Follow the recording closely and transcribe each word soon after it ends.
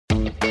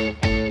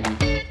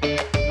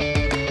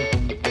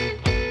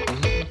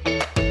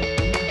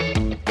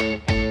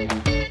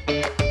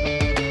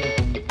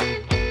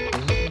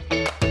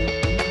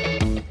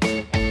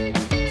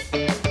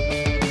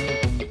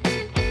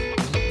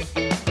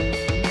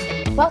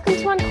Welcome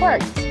to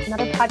Uncorked,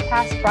 another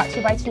podcast brought to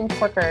you by Team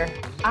Corker.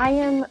 I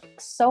am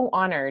so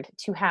honored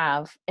to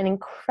have an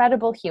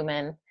incredible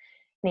human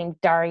named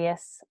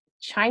Darius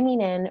chiming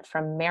in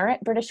from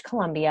Merritt, British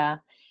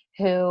Columbia,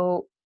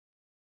 who,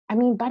 I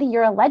mean, buddy,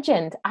 you're a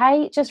legend.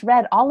 I just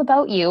read all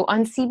about you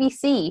on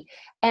CBC,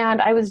 and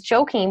I was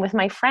joking with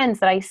my friends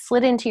that I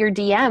slid into your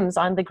DMs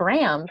on the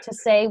gram to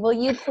say, will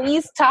you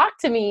please talk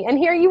to me? And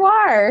here you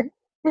are.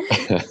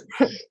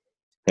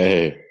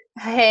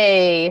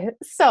 Hey,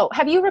 so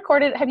have you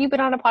been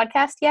on a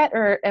podcast yet,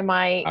 or am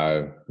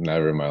I?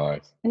 Never in my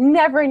life.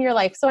 Never in your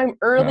life. So I'm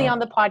early on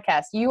the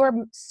podcast. You are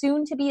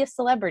soon to be a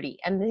celebrity,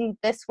 and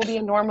this will be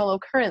a normal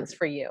occurrence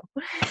for you.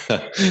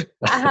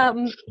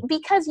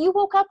 Because you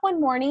woke up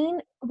one morning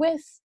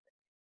with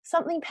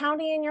something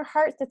pounding in your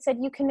heart that said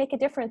you can make a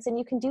difference and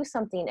you can do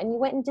something, and you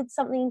went and did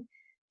something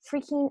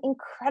freaking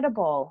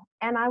incredible.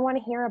 And I want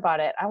to hear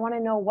about it. I want to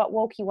know what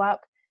woke you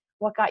up,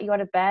 what got you out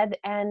of bed,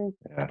 and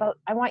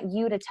I want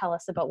you to tell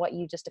us about what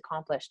you just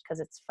accomplished, because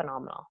it's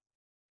phenomenal.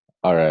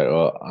 All right.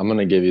 Well, I'm going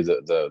to give you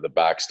the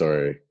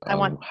backstory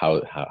on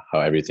how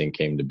everything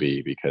came to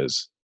be,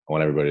 because I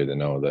want everybody to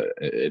know that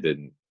it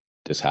didn't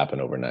just happen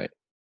overnight.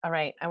 All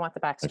right. I want the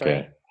backstory.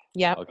 Okay.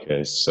 Yeah.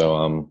 Okay.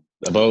 So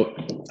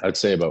I'd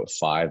say about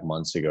 5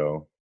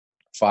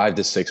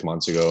 to 6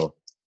 months ago,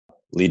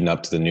 leading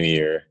up to the new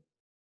year,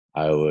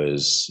 I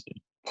was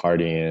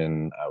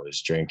partying, I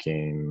was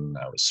drinking,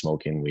 I was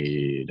smoking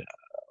weed,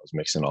 I was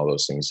mixing all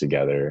those things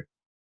together,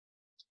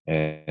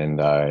 and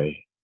I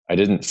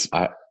didn't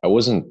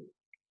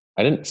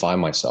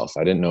find myself.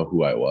 I didn't know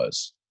who I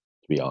was,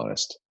 to be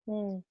honest.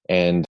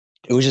 And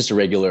it was just a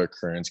regular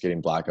occurrence,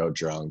 getting blackout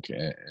drunk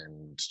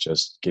and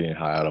just getting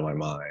high out of my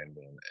mind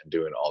and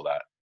doing all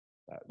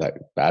that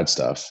bad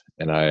stuff.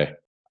 And I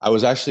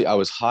was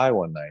high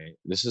one night.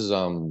 This is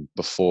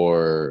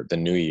before the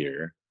new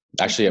year.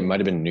 Actually, it might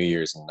have been New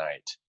Year's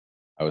night.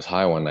 I was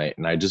high one night,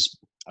 and I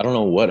don't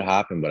know what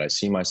happened, but I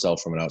see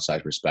myself from an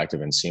outside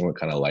perspective and seeing what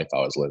kind of life I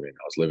was living.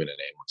 I was living an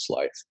aimless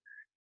life.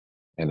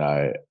 And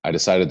I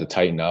decided to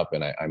tighten up,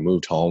 and I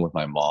moved home with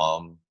my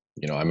mom.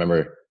 You know, I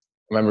remember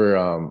I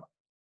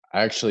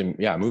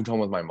moved home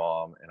with my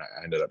mom, and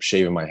I ended up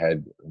shaving my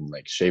head and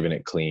like shaving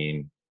it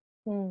clean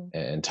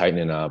and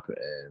tightening up,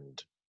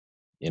 and,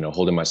 you know,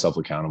 holding myself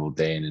accountable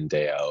day in and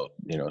day out,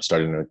 you know,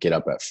 starting to get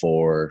up at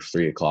 3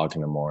 o'clock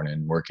in the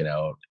morning, working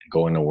out,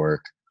 going to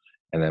work,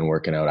 and then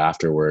working out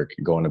after work,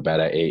 going to bed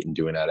at 8 and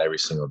doing that every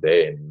single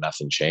day. And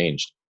nothing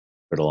changed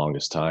for the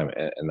longest time.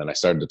 And then I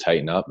started to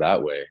tighten up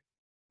that way,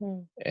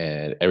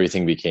 and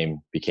everything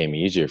became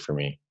easier for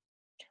me.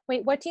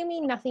 Wait, what do you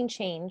mean nothing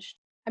changed?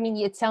 I mean,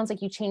 it sounds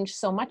like you changed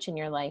so much in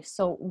your life.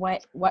 So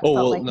what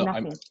felt like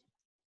nothing?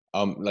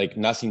 Like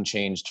nothing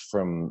changed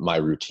from my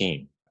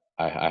routine.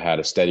 I had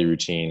a steady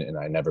routine, and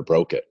I never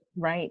broke it.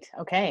 Right.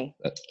 Okay.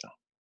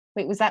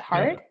 Wait, was that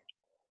hard? Yeah.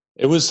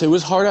 It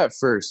was hard at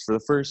first. For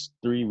the first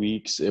 3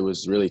 weeks, it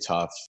was really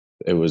tough.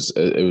 It was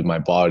my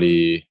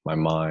body, my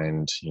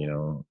mind, you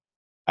know,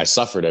 I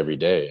suffered every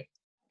day.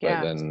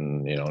 But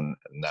then, you know,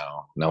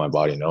 now my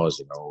body knows,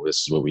 you know, this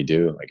is what we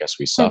do. I guess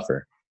we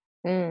suffer.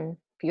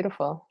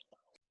 Beautiful.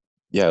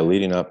 Yeah.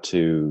 Leading up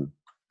to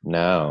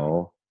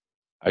now,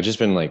 I've just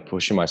been like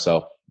pushing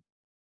myself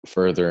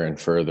further and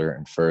further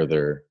and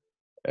further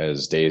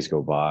as days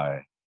go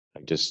by.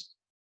 Like just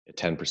a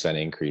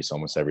 10% increase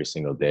almost every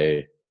single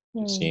day,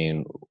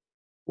 seeing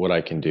what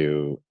I can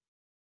do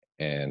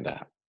and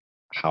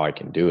how I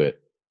can do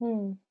it.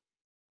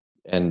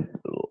 And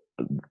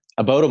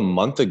about a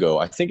month ago,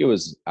 I think it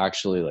was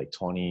actually like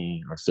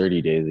 20 or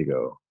 30 days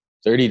ago,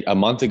 a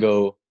month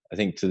ago, I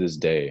think, to this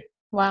day.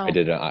 Wow. I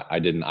did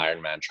an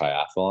Ironman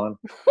triathlon.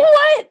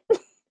 What?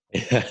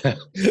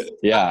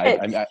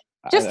 Yeah.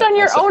 Just on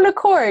your own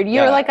accord,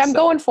 you were like, I'm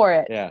going for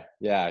it. Yeah.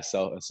 I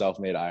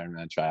self-made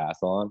Ironman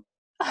triathlon.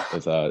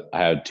 I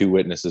had 2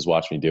 witnesses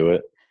watch me do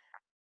it.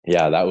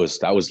 Yeah, that was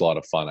a lot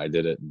of fun. I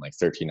did it in like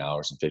 13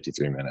 hours and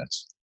 53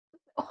 minutes.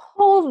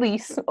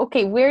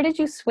 Okay, where did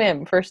you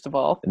swim, first of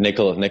all?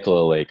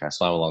 Nicola Lake. I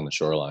swam along the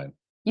shoreline.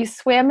 You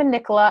swam in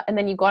Nicola, and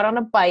then you got on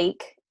a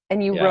bike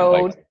and you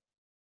rode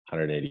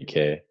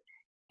 180K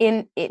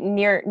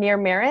near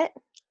Merritt.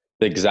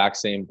 The exact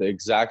same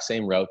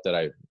route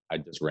that I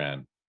just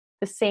ran.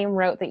 The same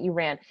route that you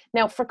ran.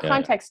 Now, for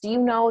context, do you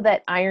know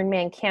that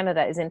Ironman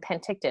Canada is in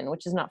Penticton,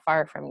 which is not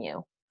far from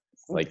you?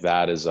 Like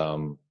that is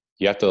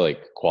you have to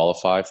like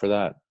qualify for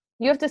that.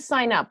 You have to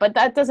sign up, but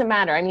that doesn't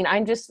matter. I mean,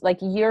 I'm just like,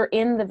 you're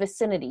in the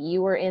vicinity.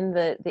 You were in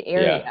the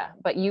area,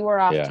 but you were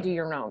off to do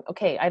your own.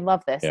 Okay, I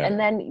love this. Yeah. And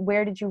then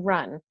where did you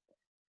run?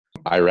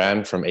 I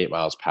ran from 8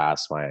 miles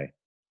past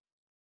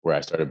where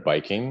I started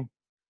biking.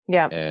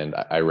 Yeah. And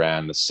I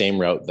ran the same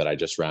route that I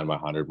just ran my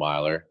 100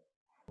 miler,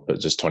 but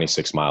just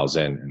 26 miles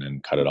in, and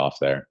then cut it off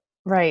there.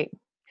 Right.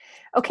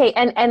 Okay.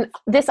 And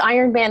this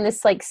Ironman,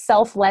 this like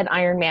self-led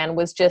Ironman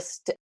was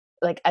just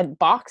like a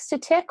box to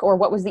tick, or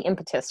what was the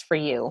impetus for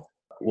you?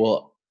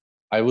 Well,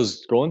 I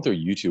was going through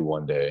YouTube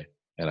one day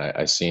and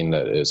I seen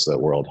that it's the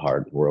world's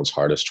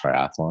hardest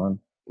triathlon.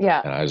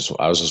 Yeah. And I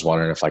was just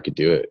wondering if I could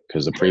do it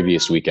because the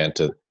previous weekend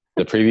to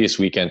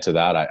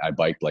that, I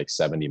biked like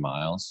 70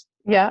 miles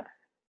Yeah.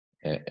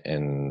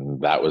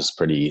 and that was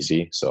pretty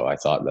easy. So I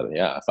thought that,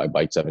 yeah, if I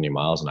biked 70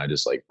 miles and I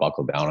just like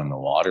buckled down in the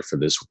water for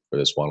this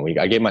 1 week,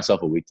 I gave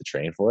myself a week to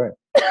train for it.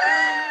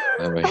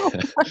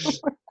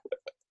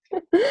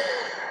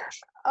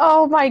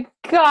 Oh my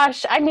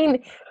gosh. I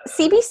mean,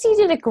 CBC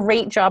did a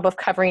great job of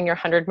covering your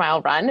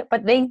 100-mile run,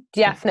 but they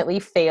definitely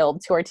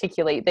failed to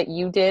articulate that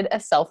you did a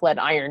self-led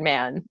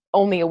Ironman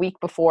only a week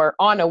before,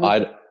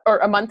 or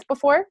a month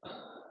before?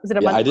 Was it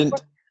a Yeah, month I before?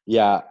 didn't.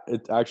 Yeah,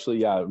 it actually,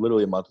 yeah,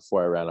 literally a month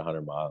before I ran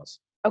 100 miles.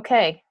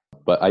 Okay.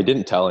 But I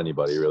didn't tell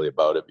anybody really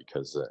about it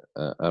because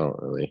I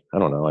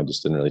don't know. I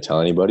just didn't really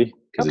tell anybody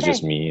because it's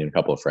just Okay. me and a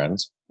couple of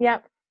friends. Yeah.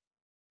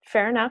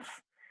 Fair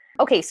enough.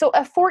 Okay, so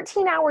a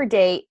 14-hour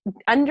day,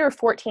 under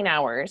 14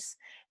 hours,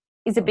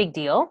 is a big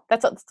deal.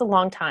 That's a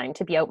long time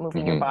to be out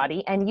moving your Mm-hmm.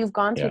 body. And you've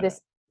gone through Yeah.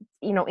 this,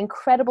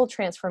 incredible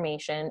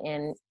transformation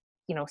in,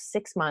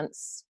 6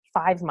 months,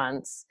 5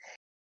 months,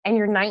 and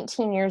you're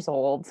 19 years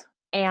old.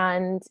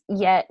 And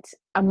yet,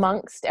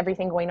 amongst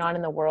everything going on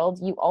in the world,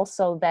 you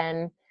also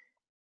then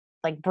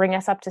like bring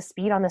us up to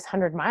speed on this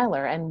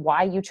 100-miler and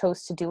why you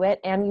chose to do it.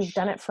 And you've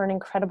done it for an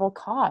incredible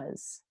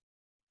cause.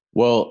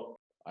 Well,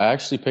 I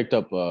actually picked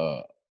up.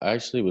 I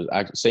actually was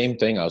same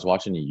thing. I was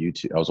watching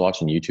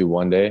YouTube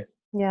one day,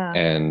 Yeah.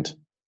 and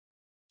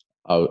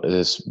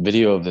this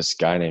video of this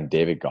guy named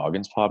David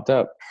Goggins popped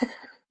up,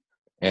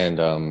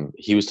 and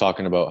he was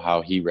talking about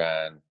how he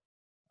ran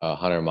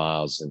 100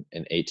 miles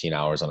in 18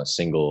 hours on a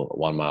single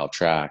 1 mile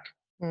track,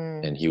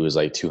 Mm. and he was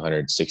like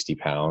 260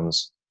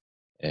 pounds,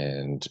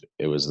 and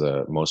it was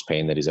the most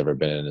pain that he's ever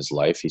been in his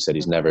life. He said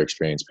he's never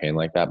experienced pain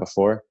like that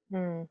before,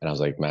 Mm. and I was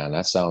like, man,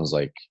 that sounds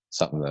like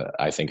something that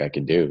I think I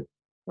could do.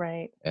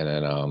 Right. And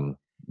then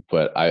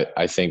but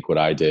I think what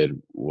I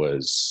did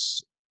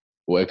was,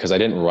 well, because I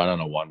didn't run on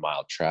a 1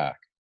 mile track,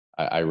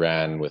 I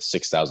ran with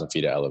 6,000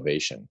 feet of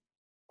elevation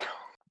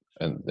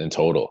in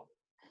total.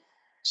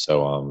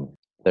 So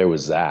there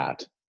was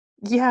that.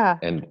 Yeah.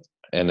 And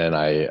then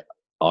I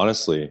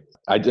honestly,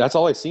 that's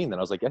all I seen. Then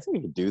I was like, I think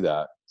I could do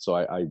that. So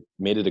I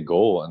made it a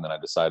goal, and then I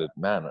decided,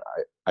 man,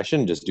 I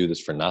shouldn't just do this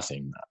for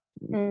nothing.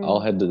 I'll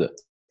Mm. head to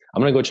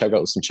I'm gonna go check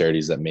out some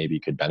charities that maybe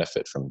could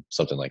benefit from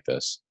something like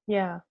this.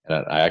 Yeah.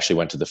 And I actually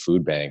went to the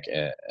food bank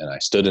and I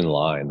stood in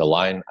line. The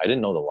line, I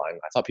didn't know the line.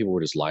 I thought people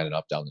were just lining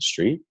up down the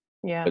street,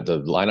 Yeah. but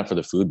the lineup for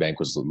the food bank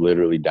was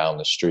literally down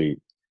the street.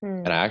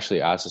 And Mm. I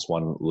actually asked this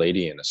one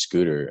lady in a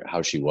scooter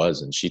how she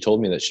was, and she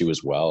told me that she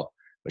was well,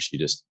 but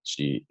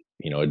she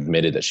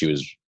admitted that she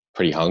was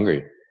pretty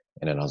hungry.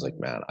 And then I was like,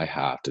 man, I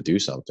have to do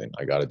something.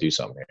 I got to do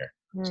something here.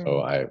 So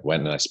Mm. I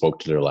went and I spoke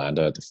to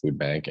Derlanda at the food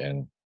bank,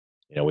 and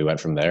we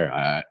went from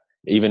there.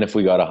 Even if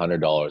we got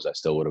 $100, I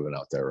still would have been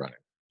out there running.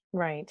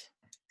 Right.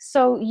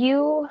 So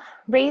you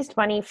raised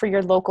money for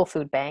your local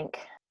food bank,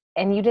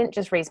 and you didn't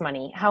just raise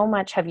money. How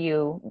much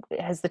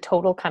has the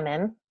total come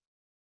in?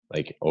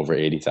 Like over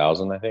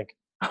 80,000, I think.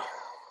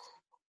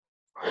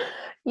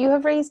 You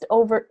have raised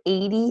over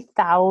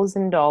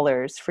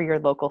 $80,000 for your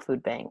local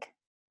food bank.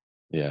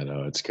 Yeah,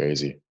 no, it's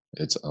crazy.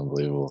 It's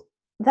unbelievable.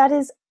 That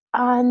is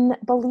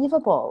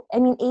unbelievable. I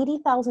mean,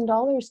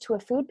 $80,000 to a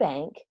food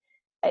bank.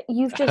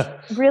 You've just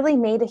really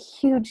made a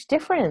huge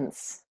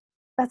difference.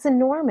 That's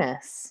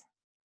enormous.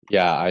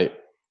 Yeah,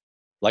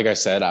 like I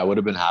said, I would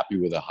have been happy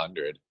with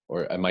 100,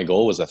 and my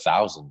goal was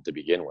 1,000 to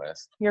begin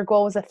with. Your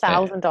goal was And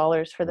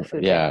 $1,000 for the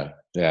food bank.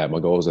 yeah, my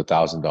goal was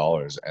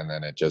 $1,000, and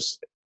then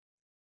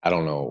I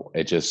don't know,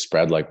 it just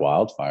spread like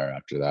wildfire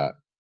after that.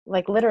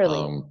 Like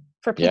literally.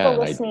 For Yeah, people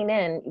and listening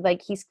in,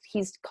 like he's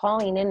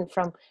calling in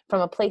from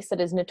a place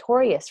that is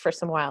notorious for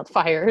some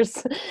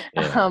wildfires.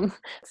 yeah,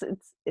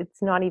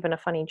 It's not even a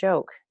funny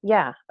joke.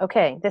 Yeah.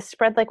 Okay. This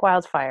spread like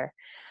wildfire.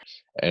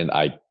 and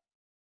I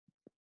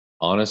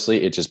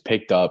honestly, it just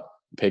picked up,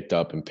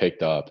 and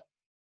picked up,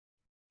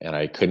 and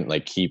I couldn't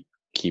like keep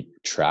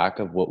track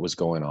of what was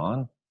going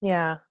on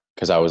Yeah.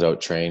 because I was out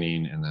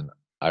training, and then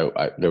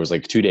there was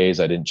like 2 days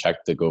I didn't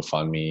check the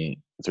GoFundMe,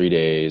 3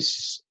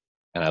 days,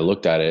 and I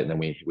looked at it, and then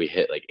we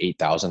hit like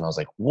 8,000. I was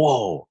like,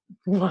 whoa,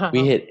 Wow.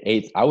 we hit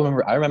eight. I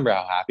remember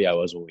how happy I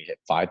was when we hit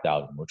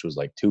 5,000, which was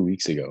like 2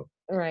 weeks ago.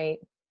 Right.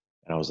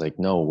 And I was like,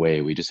 no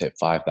way, we just hit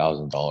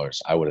 $5,000.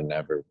 I would have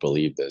never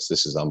believed this.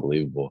 This is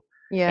unbelievable.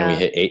 And we Yeah.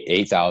 hit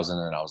 8,000,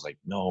 and I was like,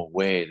 no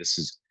way, this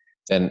is.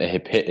 Then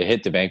it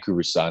hit the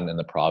Vancouver Sun in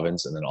the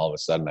province, and then all of a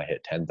sudden I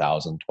hit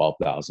 10,000,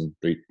 12,000,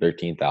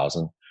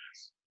 13,000.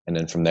 And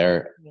then from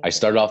there, I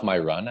started off my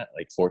run at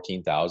like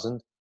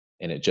 14,000,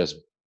 and it just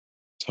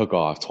took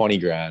off 20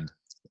 grand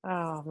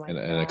Oh my in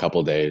a God. couple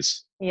of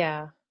days.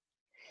 Yeah.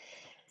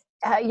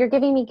 You're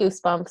giving me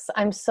goosebumps.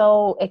 I'm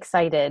so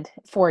excited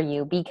for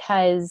you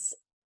because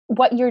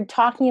what you're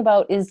talking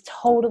about is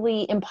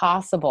totally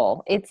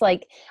impossible. It's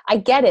like, I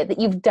get it that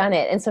you've done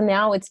it. And so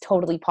now it's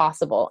totally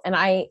possible. And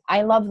I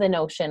love the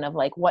notion of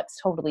like, what's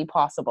totally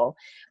possible,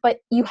 but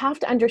you have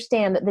to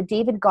understand that the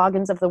David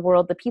Goggins of the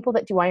world, the people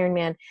that do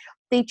Ironman,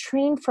 they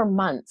train for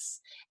months,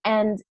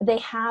 and they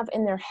have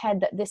in their head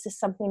that this is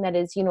something that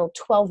is,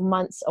 12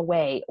 months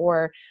away,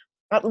 or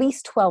at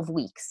least 12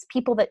 weeks.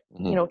 People that,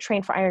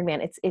 train for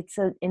Ironman, it's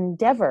an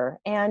endeavor.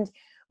 And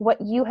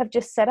what you have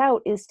just set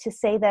out is to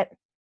say that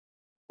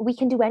we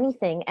can do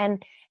anything,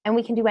 and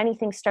we can do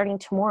anything starting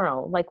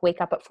tomorrow, like wake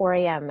up at 4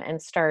 a.m.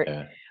 and start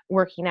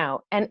working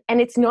out. And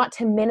it's not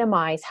to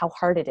minimize how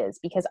hard it is,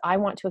 because I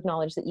want to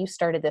acknowledge that you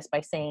started this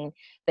by saying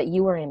that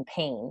you were in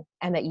pain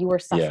and that you were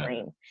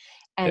suffering.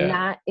 And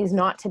that is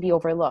not to be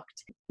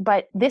overlooked.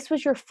 But this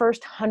was your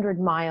first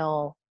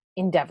 100-mile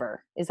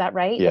endeavor. Is that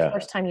right? Yeah. The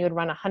first time you would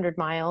run 100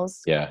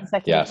 miles? Yeah.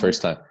 Yeah.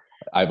 First time.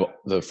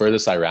 The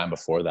furthest I ran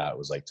before that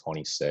was like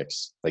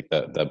 26, like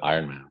the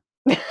Ironman.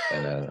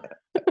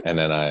 And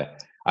then I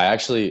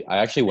actually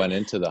went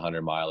into the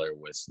 100-miler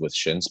with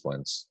shin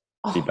splints,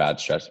 pretty bad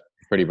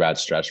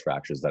stretch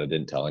fractures that I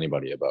didn't tell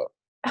anybody about.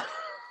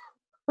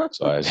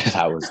 So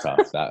that was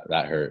tough.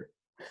 That hurt.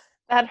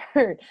 That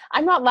hurt.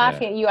 I'm not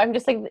laughing at you. I'm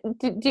just like,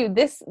 dude,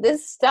 this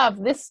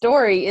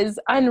story is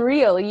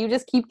unreal. You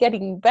just keep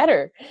getting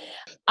better.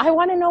 I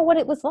want to know what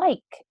it was like.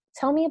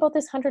 Tell me about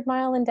this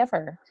 100-mile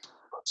endeavor.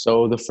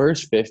 So the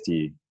first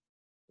 50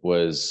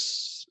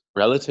 was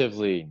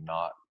relatively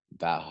not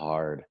that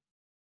hard.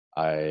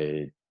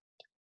 I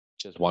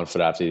just one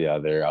foot after the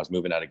other. I was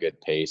moving at a good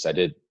pace. I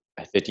did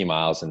 50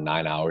 miles in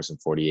 9 hours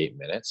and 48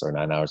 minutes, or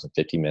 9 hours and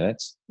 50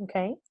 minutes.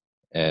 Okay.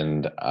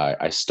 And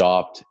I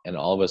stopped, and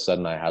all of a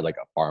sudden I had like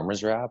a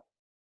farmer's wrap,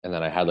 and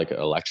then I had like an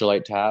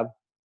electrolyte tab.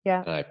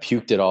 Yeah. And I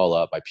puked it all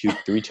up. I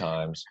puked 3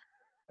 times.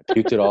 I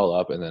puked it all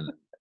up, and then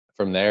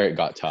from there it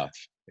got tough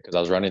because I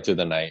was running through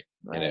the night,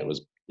 and it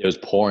was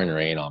pouring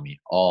rain on me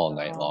all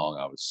night long.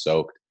 I was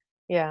soaked.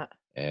 Yeah.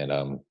 And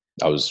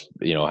I was,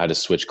 I had to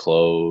switch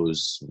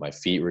clothes. My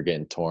feet were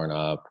getting torn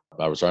up.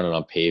 I was running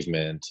on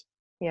pavement.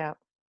 Yeah.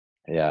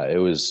 Yeah, it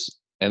was.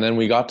 And then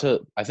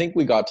I think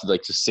we got to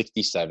like the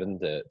 67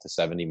 to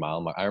 70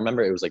 mile mark. I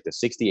remember it was like the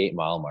 68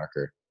 mile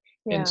marker,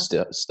 and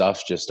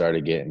stuff just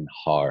started getting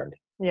hard.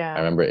 Yeah. I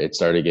remember it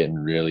started getting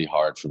really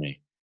hard for me.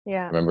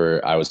 Yeah. I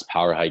remember I was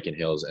power hiking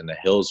hills, and the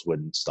hills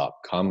wouldn't stop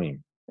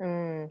coming.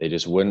 They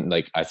just wouldn't.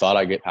 Like, I thought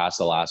I'd get past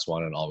the last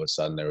one, and all of a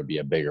sudden there would be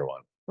a bigger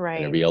one. Right.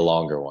 And there'd be a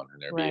longer one,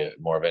 and there'd be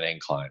more of an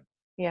incline.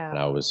 Yeah. And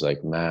I was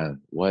like,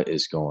 man, what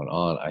is going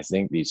on? I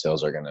think these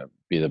hills are going to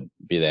be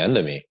the end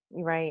of me.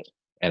 Right.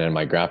 And then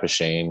my grandpa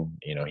Shane,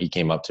 he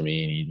came up to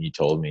me and he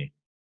told me,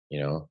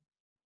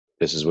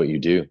 this is what you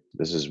do.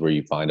 This is where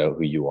you find out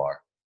who you are.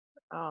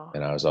 Oh.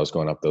 And I was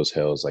going up those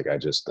hills, like I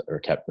just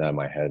kept that in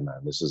my head, man.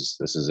 This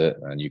is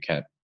it, man. You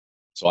can't.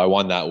 So I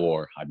won that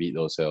war. I beat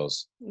those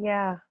hills.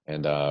 Yeah.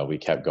 And we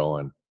kept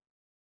going.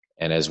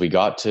 And as we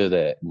got to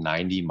the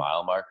 90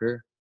 mile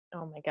marker,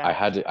 oh my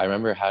God, I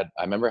remember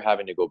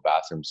having to go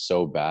bathroom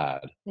so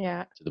bad.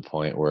 Yeah. To the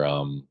point where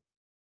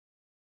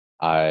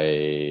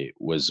I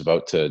was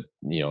about to,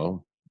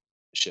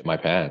 shit my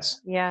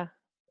pants. Yeah.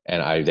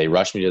 And they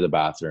rushed me to the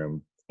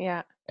bathroom.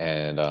 Yeah.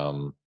 And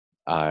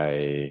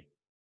I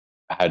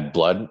had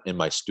blood in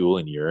my stool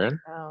and urine.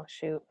 Oh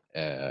shoot.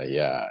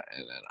 Yeah.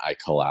 And then I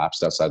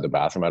collapsed outside the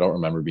bathroom. I don't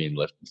remember being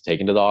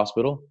taken to the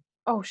hospital.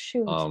 Oh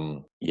shoot.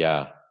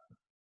 Yeah.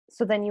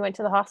 So then you went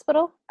to the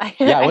hospital?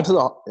 Yeah, I went to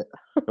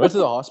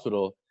the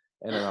hospital,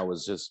 and then I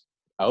was just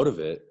out of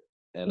it.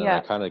 And then I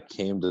kind of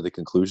came to the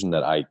conclusion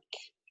that I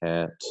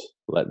can't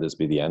let this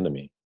be the end of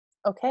me.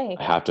 Okay.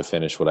 I have to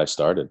finish what I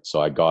started.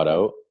 So I got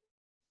out.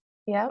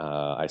 Yeah.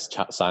 I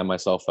signed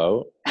myself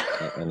out,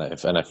 and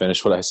I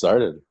finished what I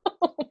started.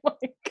 Oh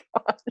my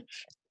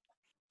gosh.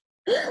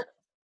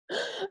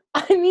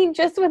 I mean,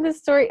 just with the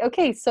story.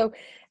 Okay, so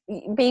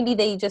maybe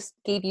they just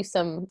gave you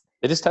some.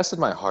 They just tested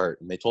my heart,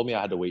 and they told me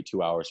I had to wait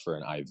 2 hours for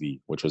an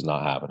IV, which was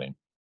not happening.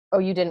 Oh,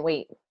 you didn't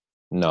wait?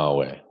 No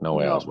way. No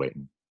way I was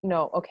waiting.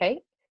 No.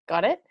 Okay.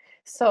 Got it.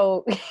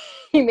 So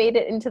you made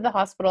it into the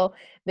hospital.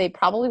 They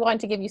probably wanted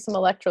to give you some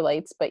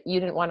electrolytes, but you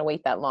didn't want to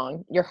wait that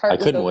long. Your heart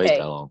was okay. I couldn't wait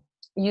that long.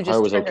 You just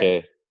heart was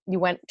okay.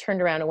 You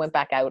turned around and went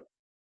back out.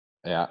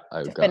 Yeah.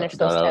 To finish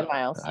those 10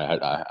 miles.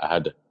 I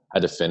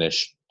had to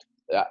finish.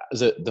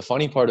 The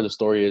funny part of the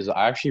story is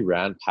I actually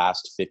ran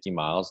past 50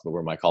 miles,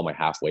 where I call my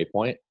halfway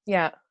point.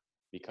 Yeah.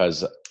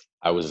 Because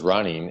I was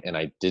running and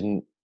I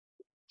didn't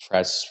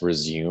press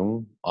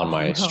resume on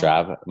my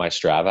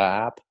Strava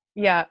app.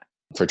 Yeah.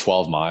 For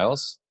 12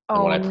 miles.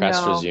 And when I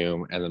pressed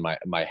resume, and then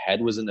my head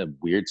was in a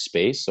weird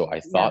space. So I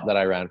thought that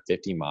I ran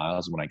 50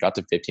 miles. When I got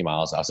to 50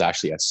 miles, I was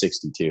actually at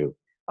 62.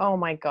 Oh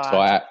my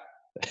God.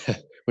 So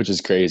which is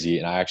crazy.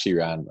 And I actually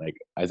ran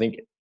I think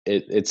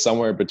it's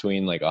somewhere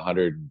between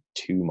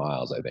 102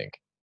 miles, I think.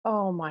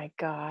 Oh my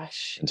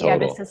gosh. Yeah,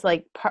 this is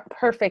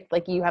perfect.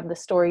 You have the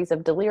stories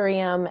of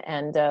delirium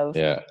and of,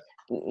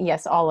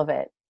 yes, all of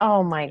it.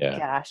 Oh my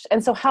gosh.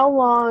 And so how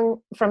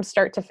long from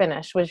start to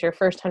finish was your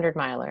first 100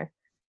 miler?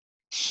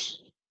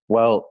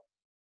 Well,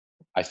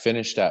 I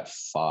finished at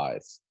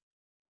 5.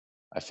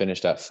 I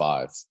finished at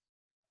 5.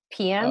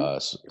 PM?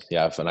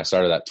 Yeah, and I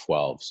started at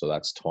 12. So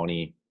that's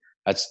 20.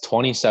 That's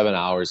 27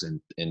 hours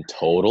in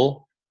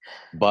total.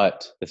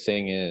 But the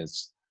thing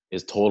is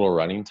total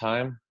running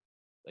time.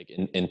 Like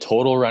in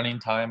total running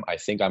time, I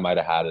think I might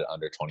have had it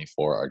under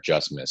 24 or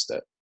just missed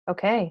it.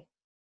 Okay.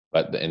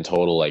 But in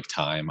total, like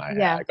time,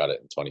 Yeah. I got it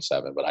in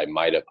 27. But I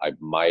might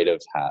have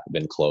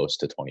been close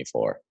to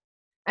 24,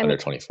 I under mean,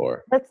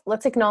 24.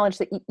 let's acknowledge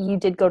that you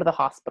did go to the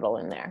hospital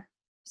in there.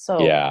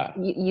 So Yeah,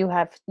 you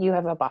have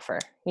a buffer.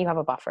 You have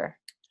a buffer.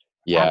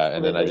 yeah.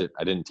 And then Absolutely.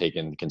 I didn't take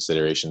into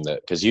consideration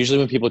that, because usually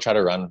when people try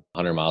to run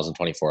 100 miles in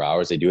 24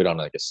 hours, they do it on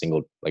like a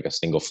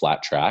single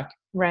flat track,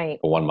 Right.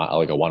 a 1 mile,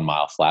 like a 1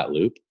 mile flat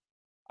loop.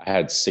 I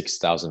had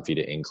 6,000 feet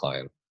of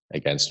incline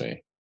against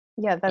me,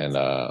 Yeah,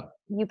 and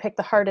you picked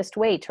the hardest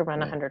way to run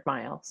yeah, 100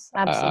 miles.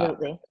 I,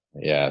 Absolutely.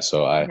 yeah.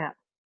 So Yeah.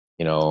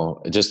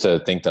 just to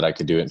think that I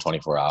could do it in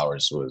 24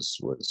 hours was,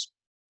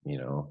 you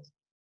know,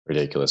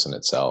 ridiculous in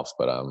itself.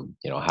 But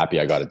happy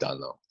I got it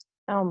done though.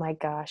 Oh my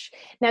gosh.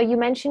 Now you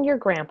mentioned your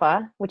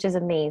grandpa, which is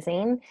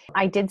amazing.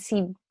 I did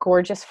see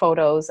gorgeous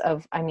photos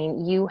of, I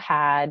mean, you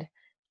had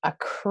a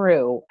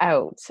crew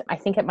out. I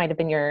think it might have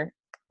been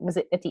was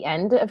it at the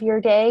end of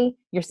your day?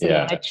 You're sitting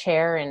on Yeah, a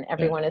chair and yeah.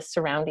 everyone is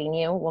surrounding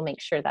you. We'll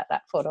make sure that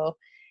that photo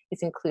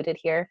is included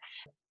here.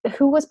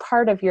 Who was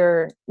part of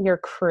your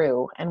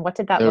crew and what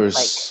did that look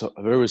like?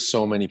 There was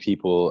so many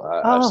people.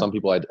 Some Oh,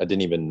 people I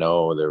didn't even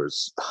know. There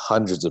was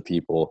hundreds of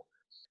people.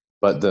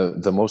 But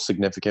the most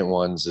significant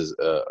ones is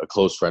a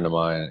close friend of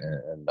mine,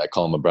 and I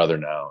call him a brother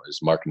now, is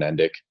Mark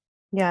Nendick.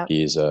 yeah.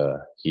 He's a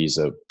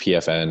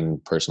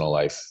PFN, personal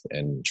life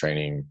and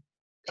training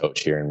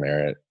coach here in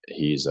Merritt.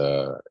 He's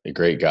a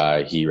great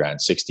guy. He ran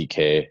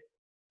 60K.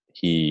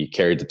 He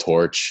carried the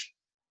torch.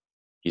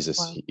 He's a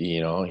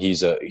Wow.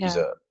 he's Yeah.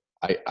 a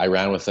I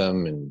ran with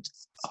him, and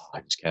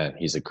I just can't.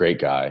 He's a great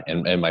guy.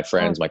 And my Oh,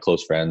 friends, my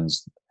close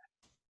friends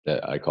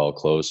that I call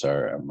close,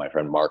 are my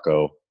friend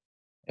Marco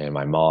and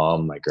my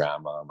mom, my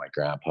grandma, my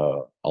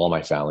grandpa. All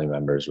my family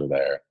members were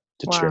there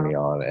to cheer me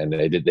wow. on, and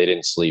they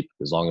didn't sleep.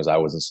 As long as I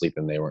wasn't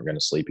sleeping, they weren't going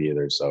to sleep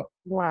either. So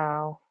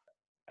Wow.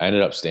 I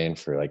ended up staying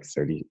for like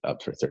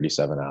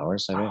 37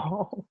 hours, I think.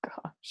 Oh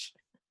gosh.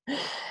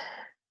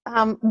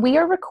 We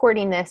are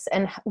recording this,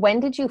 and when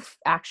did you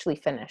actually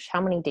finish?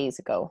 How many days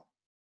ago?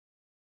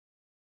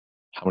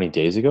 How many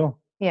days ago?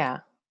 Yeah,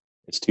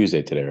 It's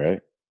Tuesday today, right?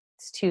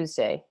 it's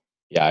Tuesday.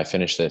 Yeah, I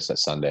finished this at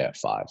Sunday at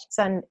 5.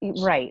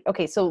 Right.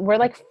 Okay, so we're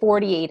like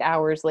 48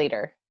 hours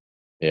later.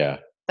 Yeah,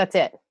 That's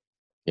it.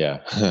 yeah.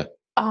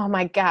 Oh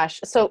my gosh.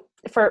 So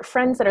for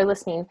friends that are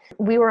listening,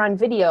 we were on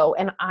video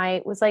and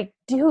I was like,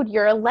 dude,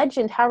 you're a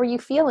legend. How are you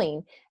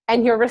feeling?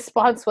 And your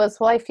response was,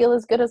 well, I feel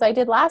as good as I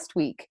did last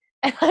week.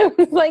 And I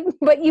was like,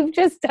 but you've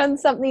just done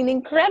something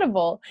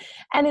incredible.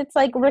 And it's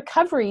like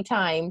recovery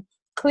time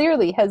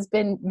clearly has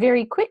been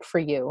very quick for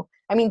you.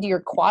 I mean, do your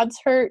quads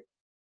hurt?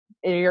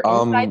 Are your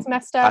insides um,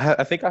 messed up?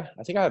 I think I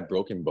had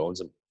broken bones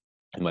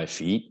in my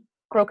feet.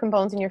 Broken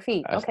bones in your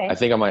feet. I Okay.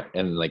 think I might,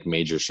 and like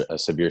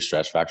severe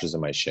stress fractures in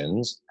my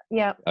shins.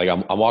 Yeah. Like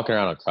I'm walking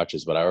around on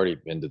crutches, but I already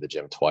been to the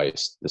gym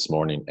twice, this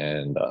morning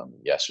and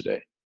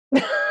yesterday.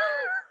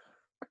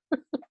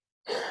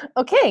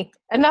 Okay.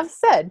 Enough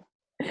said.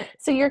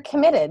 So you're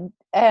committed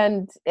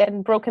and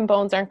broken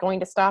bones aren't going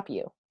to stop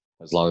you.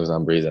 As long as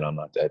I'm breathing, I'm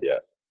not dead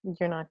yet.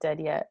 You're not dead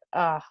yet.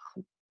 Ah,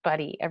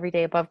 buddy, every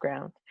day above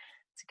ground.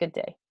 It's a good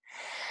day.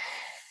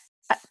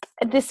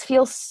 This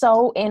feels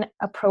so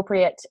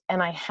inappropriate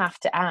and I have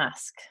to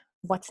ask,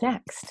 what's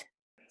next?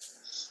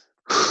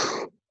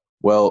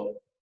 Well,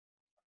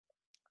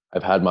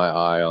 I've had my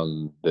eye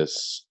on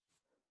this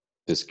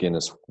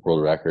Guinness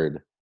World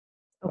Record.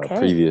 Okay.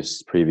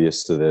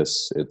 Previous to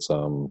this, it's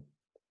you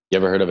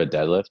ever heard of a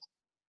deadlift?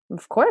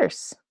 Of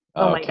course.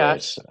 Oh my Okay,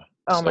 gosh.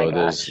 Oh my so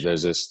gosh.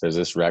 there's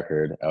this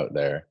record out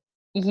there.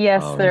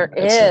 Yes, there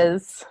It's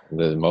is.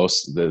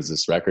 there's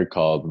this record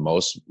called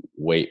most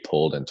weight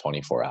pulled in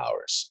 24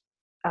 hours.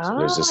 So Ah,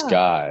 there's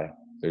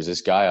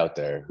this guy out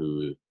there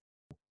who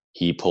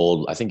he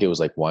pulled, I think it was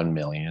like 1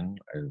 million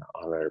and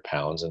 100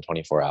 pounds in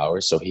 24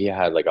 hours. So he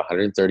had like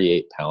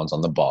 138 pounds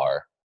on the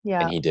bar, and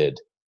yeah. he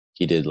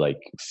did like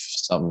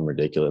something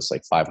ridiculous,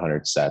 like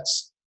 500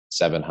 sets,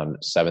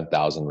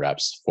 7,000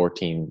 reps,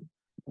 14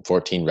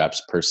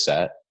 reps per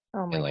set,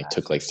 Oh and my like gosh.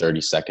 took like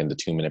 30-second to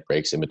 2-minute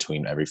breaks in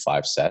between every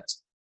 5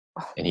 sets.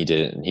 Oh, And he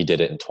did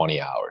it in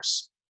 20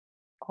 hours.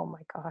 oh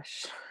my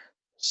gosh.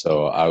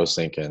 So I was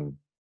thinking,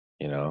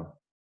 you know,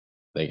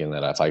 thinking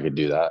that if I could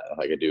do that, if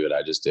I could do what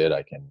I just did,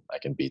 I can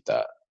beat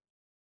that.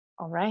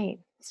 All right.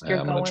 So And you're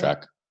going.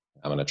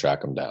 I'm gonna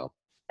track him down.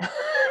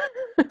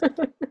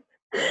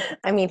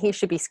 I mean, he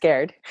should be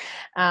scared,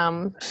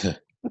 um,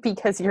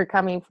 because you're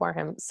coming for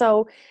him.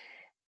 I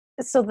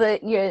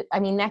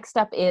mean, next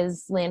up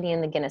is landing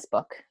in the Guinness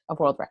Book of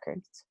World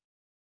Records.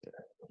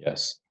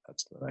 Yes,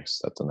 that's the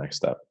next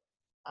step.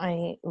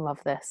 I love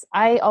this.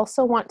 I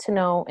also want to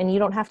know, and you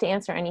don't have to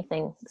answer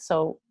anything.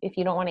 So if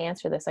you don't want to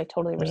answer this, I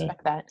totally Yeah.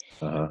 respect that.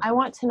 Uh-huh. I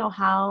want to know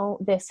how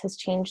this has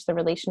changed the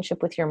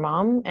relationship with your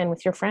mom and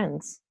with your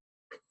friends.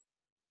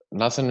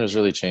 Nothing has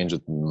really changed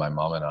with my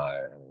mom and I.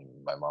 I mean,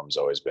 my mom's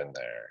always been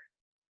there.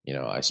 You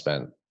know, I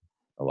spent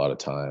a lot of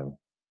time,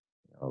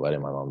 you know,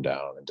 letting my mom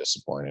down and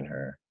disappointing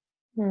her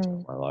Hmm.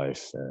 throughout my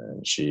life,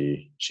 and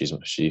she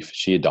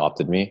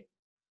adopted me.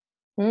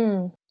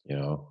 Hmm. You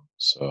know,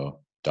 so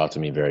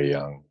adopted me very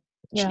young.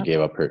 Yeah. She gave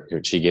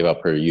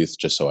up her youth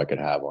just so I could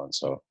have one.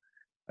 So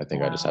I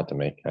think Wow. I just had to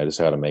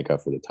make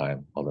up for the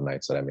time, all the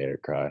nights that I made her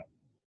cry.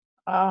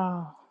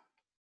 Oh.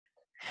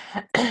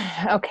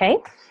 Okay.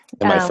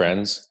 And my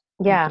friends,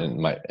 Yeah. and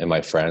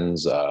my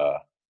friends,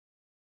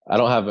 I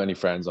don't have any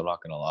friends. I'm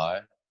not gonna lie.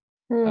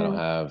 I don't Hmm.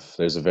 have.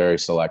 There's a very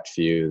select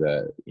few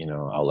that, you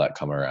know, I'll let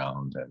come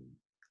around, and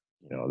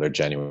you know, they're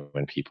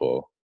genuine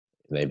people.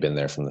 And they've been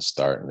there from the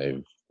start,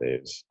 and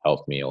they've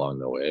helped me along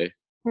the way.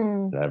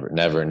 Hmm.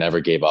 Never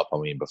gave up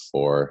on me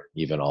before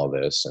even all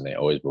this, and they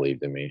always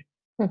believed in me.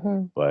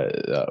 Mm-hmm.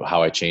 But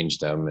how I changed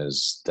them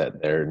is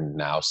that they're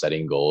now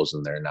setting goals,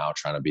 and they're now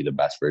trying to be the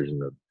best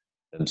version of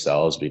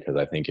themselves. Because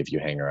I think if you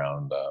hang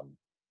around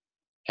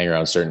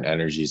certain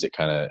energies, it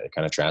kind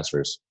of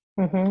transfers.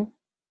 Mm-hmm.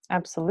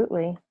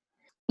 Absolutely.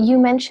 You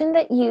mentioned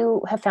that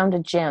you have found a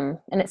gym,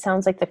 and it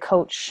sounds like the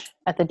coach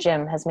at the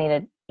gym has made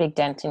a big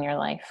dent in your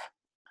life.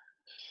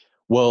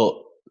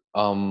 Well,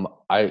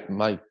 I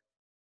my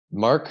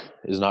Mark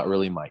is not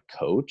really my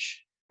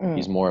coach. Mm.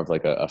 He's more of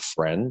like a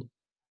friend.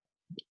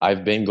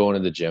 I've been going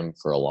to the gym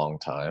for a long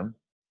time.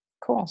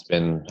 Cool.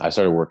 I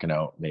started working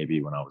out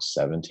maybe when I was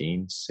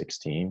 17,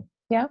 16,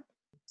 Yeah.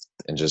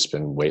 and just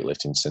been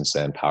weightlifting since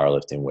then,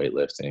 powerlifting,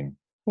 weightlifting.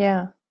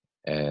 Yeah.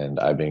 And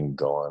I've been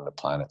going to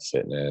Planet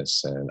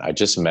Fitness, and I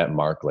just met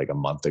Mark like a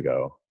month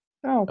ago,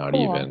 Oh, not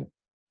cool. even.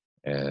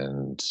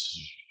 And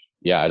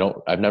yeah,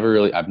 I've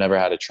never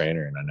had a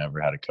trainer, and I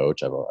never had a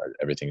coach.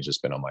 Everything's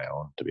just been on my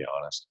own, to be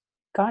honest.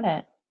 Got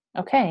it.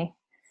 Okay.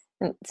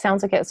 It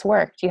sounds like it's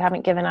worked. You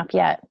haven't given up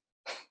yet.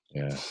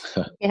 Yeah.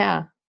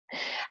 Yeah.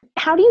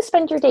 How do you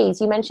spend your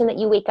days? You mentioned that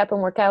you wake up and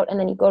work out and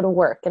then you go to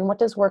work. And what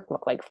does work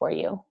look like for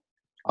you?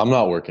 I'm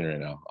not working right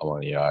now. I'm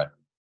on EI.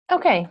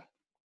 Okay.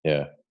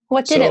 Yeah.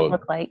 What did it So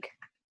look like?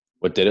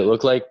 what did it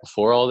look like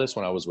before all this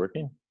when I was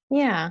working?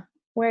 Yeah. Oh,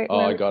 Where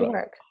would you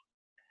work?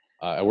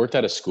 I worked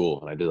at a school,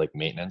 and I did like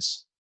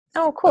maintenance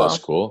Oh, at a cool.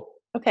 school.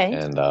 Okay.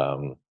 And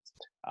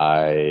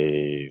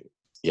I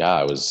yeah,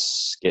 I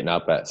was getting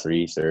up at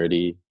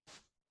 3:30,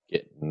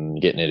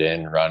 getting it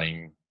in,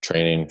 running,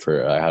 training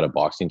for I had a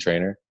boxing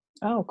trainer,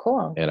 Oh,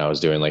 cool. and I was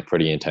doing like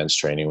pretty intense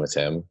training with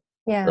him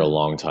for a Yeah.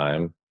 long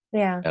time.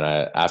 Yeah. And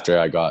after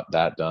I got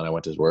that done, I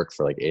went to work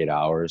for like 8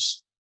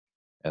 hours.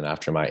 And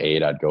after my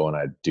 8, I'd go and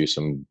I'd do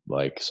some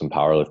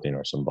powerlifting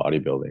or some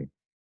bodybuilding.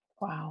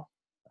 Wow.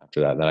 After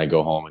that, then I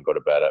go home and go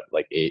to bed at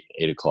like 8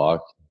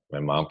 o'clock. My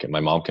mom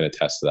can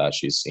attest to that.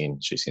 She's seen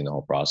the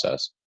whole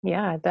process.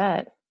 Yeah, I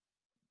bet.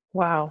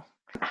 Wow.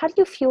 How do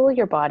you fuel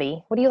your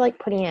body? What do you like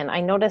putting in?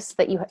 I noticed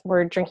that you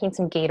were drinking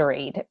some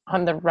Gatorade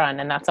on the run,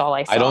 and that's all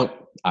I I saw. don't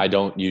I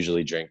don't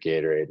usually drink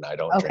Gatorade,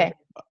 and Okay.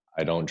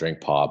 I don't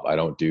drink pop. I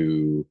don't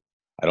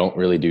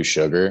really do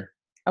sugar.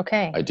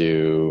 Okay. I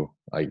do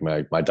like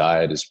my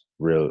diet is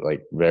really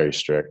like very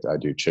strict. I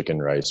do chicken,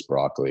 rice,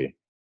 broccoli,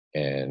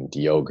 and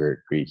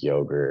yogurt, Greek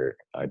yogurt.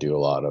 I do a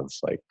lot of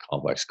like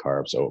complex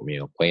carbs,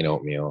 oatmeal, plain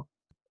oatmeal,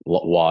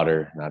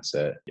 water, and that's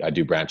it. I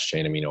do branched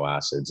chain amino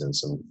acids and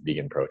some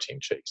vegan protein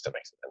shakes to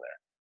mix it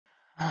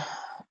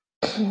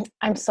in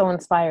I'm so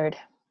inspired.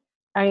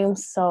 I am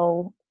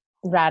so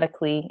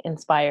radically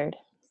inspired.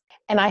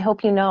 And I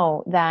hope you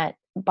know that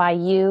by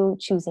you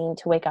choosing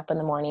to wake up in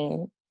the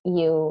morning,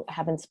 you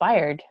have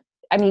inspired.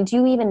 I mean, do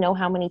you even know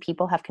how many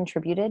people have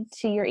contributed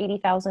to your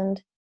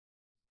 $80,000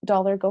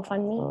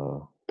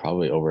 GoFundMe?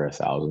 Probably over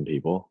 1,000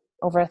 people.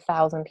 Over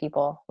 1,000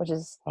 people, which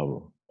is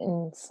Oh,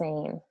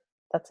 insane.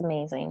 That's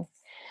amazing.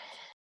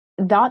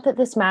 Not that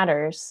this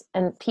matters,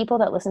 and people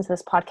that listen to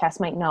this podcast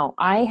might know,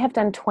 I have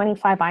done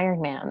 25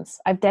 Ironmans.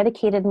 I've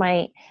dedicated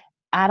my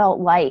adult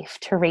life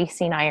to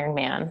racing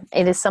Ironman.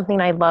 It is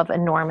something I love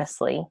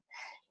enormously.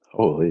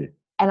 holy.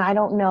 And I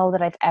don't know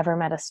that I've ever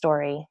met a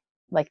story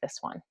like this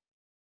one.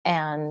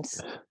 And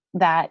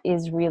that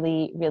is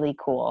really, really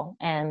cool.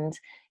 And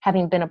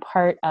having been a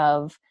part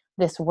of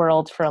this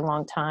world for a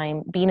long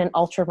time, being an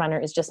ultra runner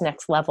is just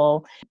next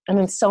level. And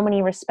in so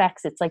many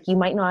respects, it's like you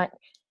might not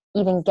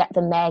even get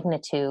the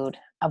magnitude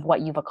of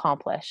what you've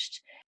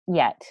accomplished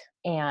yet.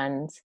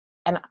 And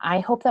I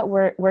hope that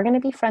we're going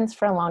to be friends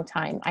for a long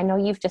time. I know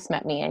you've just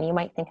met me and you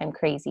might think I'm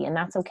crazy, and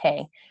that's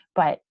okay.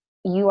 But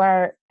you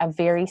are a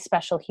very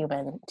special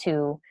human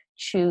to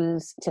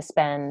choose to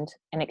spend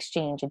and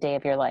exchange a day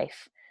of your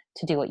life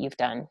to do what you've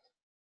done.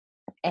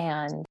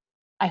 And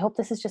I hope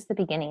this is just the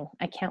beginning.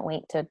 I can't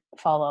wait to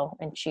follow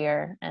and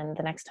cheer. And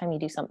the next time you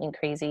do something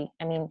crazy,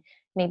 I mean,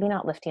 maybe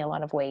not lifting a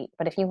lot of weight,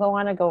 but if you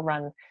want to go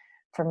run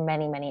for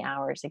many, many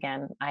hours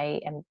again, I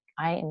am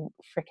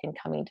freaking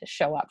coming to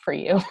show up for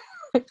you.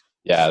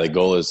 Yeah, the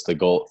goal is the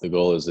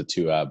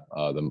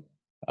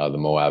the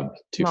Moab Moab.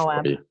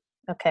 240.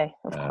 Okay,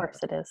 of Uh, course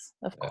it is.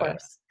 Of yeah.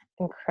 course.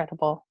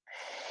 Incredible.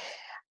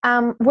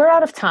 We're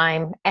out of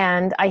time,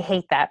 and I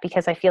hate that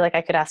because I feel like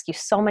I could ask you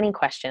so many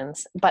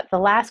questions. But the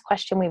last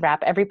question we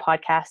wrap every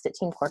podcast at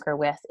Team Corker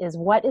with is,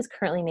 what is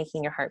currently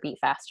making your heart beat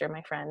faster,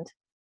 my friend?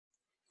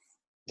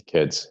 The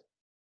kids.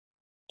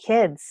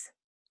 Kids.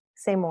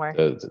 Say more.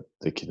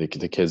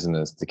 The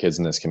kids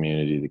in this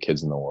community, the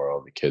kids in the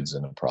world, the kids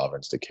in the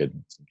province, the kids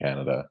in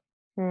Canada,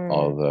 Hmm.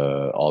 all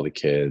the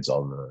kids,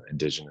 all the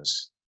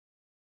indigenous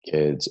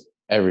kids,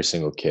 every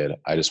single kid.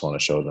 I just want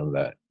to show them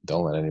that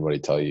don't let anybody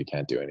tell you you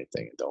can't do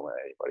anything, and don't let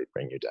anybody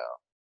bring you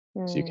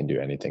down. So you can do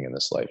anything in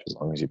this life as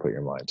long as you put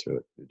your mind to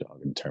it, through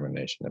dogged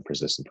determination and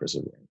persistent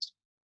perseverance.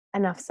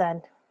 Enough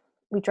said.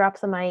 We drop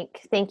the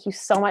mic. Thank you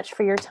so much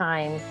for your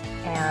time,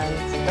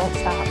 and don't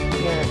stop.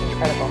 You're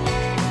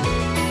incredible.